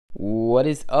What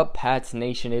is up, Pats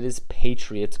Nation? It is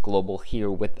Patriots Global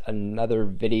here with another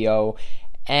video.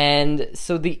 And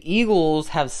so the Eagles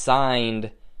have signed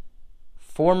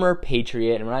former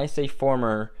Patriot, and when I say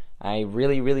former, I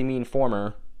really mean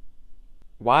former,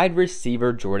 wide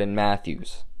receiver Jordan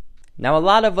Mathews. Now, a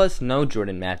lot of us know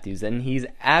Jordan Mathews, and he's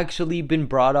actually been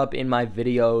brought up in my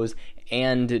videos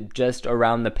and just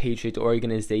around the Patriots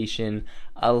organization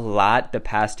a lot the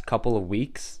past couple of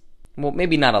weeks. Well,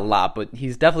 maybe not a lot, but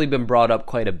he's definitely been brought up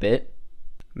quite a bit.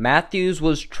 Mathews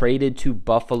was traded to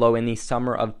Buffalo in the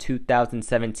summer of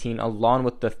 2017 along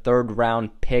with the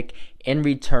third-round pick in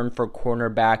return for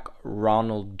cornerback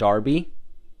Ronald Darby.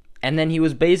 And then he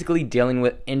was basically dealing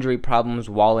with injury problems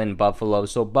while in Buffalo.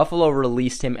 So Buffalo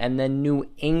released him, and then New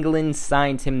England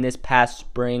signed him this past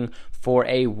spring for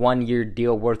a one-year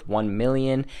deal worth $1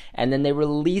 million. And then they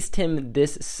released him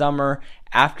this summer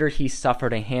after he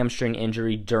suffered a hamstring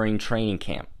injury during training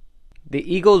camp.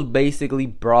 The Eagles basically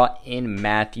brought in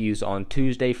Mathews on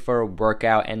Tuesday for a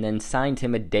workout and then signed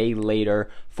him a day later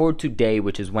for today,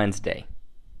 which is Wednesday.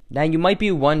 Now, you might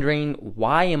be wondering,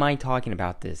 why am I talking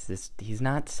about this? He's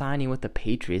not signing with the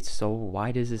Patriots, so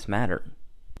why does this matter?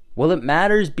 Well, it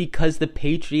matters because the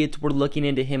Patriots were looking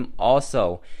into him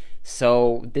also.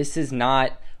 So this is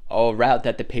not a route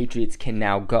that the Patriots can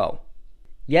now go.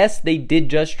 Yes, they did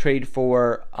just trade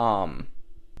for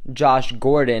Josh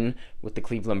Gordon with the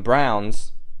Cleveland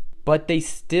Browns, but they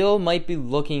still might be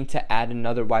looking to add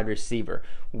another wide receiver.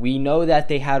 We know that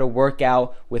they had a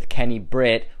workout with Kenny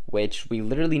Britt, which we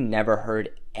literally never heard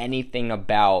anything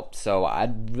about. So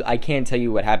I can't tell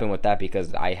you what happened with that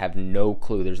because I have no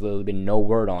clue. There's literally been no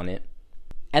word on it.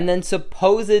 And then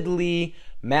supposedly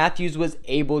Mathews was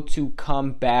able to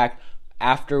come back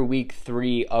after week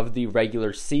 3 of the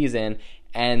regular season,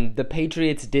 and the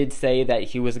Patriots did say that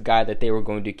he was a guy that they were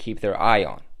going to keep their eye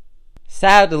on.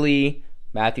 Sadly,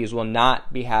 Mathews will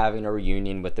not be having a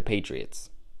reunion with the Patriots.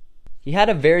 He had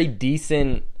a very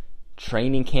decent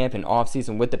training camp and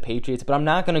offseason with the Patriots, but I'm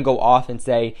not going to go off and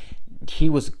say he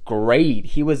was great.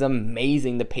 He was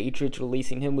amazing. The Patriots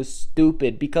releasing him was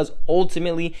stupid because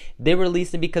ultimately they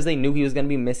released him because they knew he was going to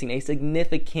be missing a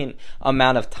significant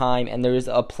amount of time, and there is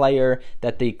a player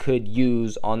that they could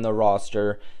use on the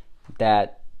roster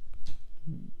that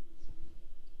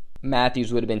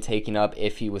Mathews would have been taking up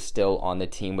if he was still on the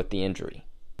team with the injury.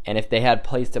 And if they had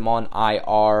placed him on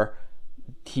IR,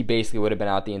 he basically would have been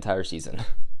out the entire season.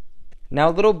 Now,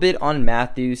 a little bit on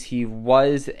Mathews. He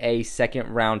was a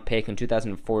second-round pick in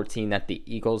 2014 that the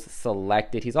Eagles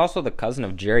selected. He's also the cousin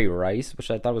of Jerry Rice, which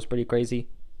I thought was pretty crazy.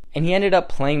 And he ended up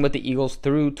playing with the Eagles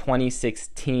through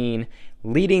 2016,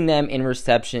 leading them in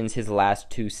receptions his last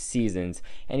 2 seasons.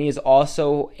 And he is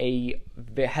also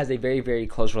has a very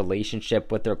close relationship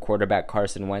with their quarterback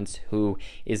Carson Wentz, who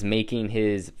is making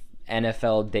his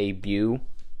NFL debut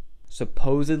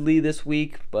supposedly this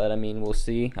week, but I mean, we'll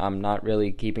see. I'm not really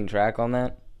keeping track on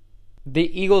that.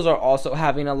 The Eagles are also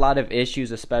having a lot of issues,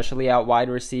 especially out wide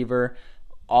receiver.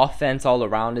 Offense all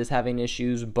around is having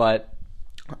issues, but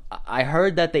I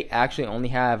heard that they actually only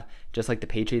have, just like the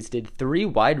Patriots did, 3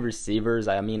 wide receivers.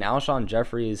 I mean, Alshon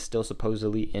Jeffrey is still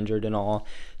supposedly injured and all,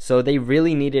 so they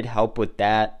really needed help with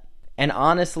that. And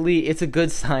honestly, it's a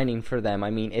good signing for them.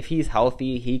 I mean, if he's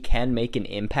healthy, he can make an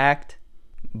impact,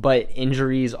 but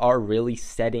injuries are really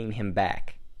setting him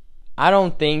back. I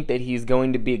don't think that he's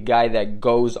going to be a guy that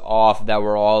goes off that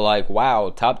we're all like,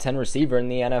 wow, top 10 receiver in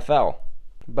the NFL.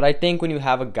 But I think when you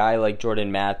have a guy like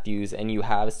Jordan Mathews and you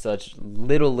have such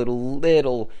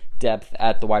little depth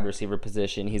at the wide receiver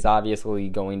position, he's obviously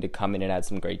going to come in and add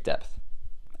some great depth.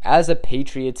 As a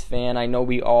Patriots fan, I know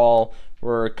we all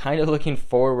were kind of looking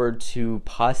forward to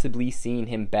possibly seeing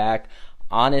him back.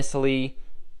 Honestly,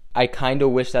 I kind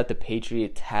of wish that the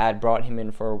Patriots had brought him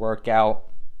in for a workout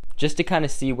just to kind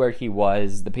of see where he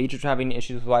was. The Patriots are having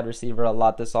issues with wide receiver a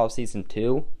lot this offseason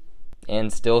too,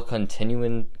 and still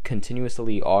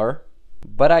continuously are.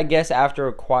 But I guess after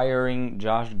acquiring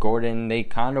Josh Gordon, they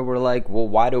kind of were like, well,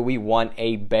 why do we want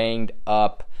a banged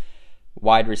up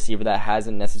wide receiver that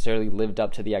hasn't necessarily lived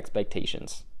up to the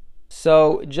expectations?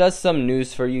 So just some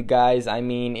news for you guys. I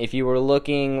mean, if you were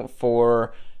looking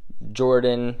for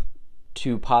Jordan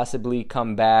to possibly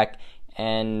come back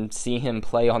and see him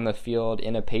play on the field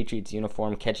in a Patriots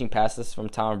uniform, catching passes from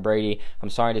Tom Brady, I'm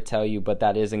sorry to tell you, but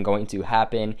that isn't going to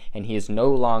happen, and he is no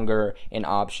longer an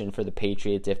option for the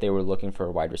Patriots if they were looking for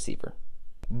a wide receiver.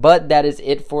 But that is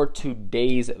it for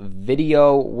today's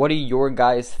video. What are your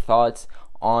guys' thoughts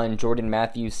on Jordan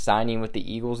Mathews signing with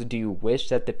the Eagles? Do you wish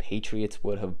that the Patriots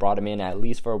would have brought him in at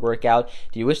least for a workout?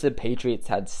 Do you wish the Patriots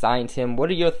had signed him? What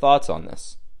are your thoughts on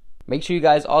this? Make sure you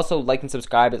guys also like and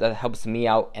subscribe, as that helps me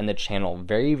out and the channel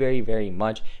very, very, very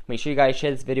much. Make sure you guys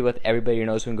share this video with everybody who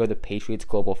knows who can go to the Patriots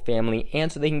Global family,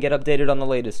 and so they can get updated on the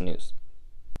latest news.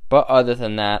 But other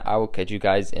than that, I will catch you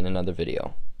guys in another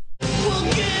video.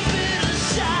 We'll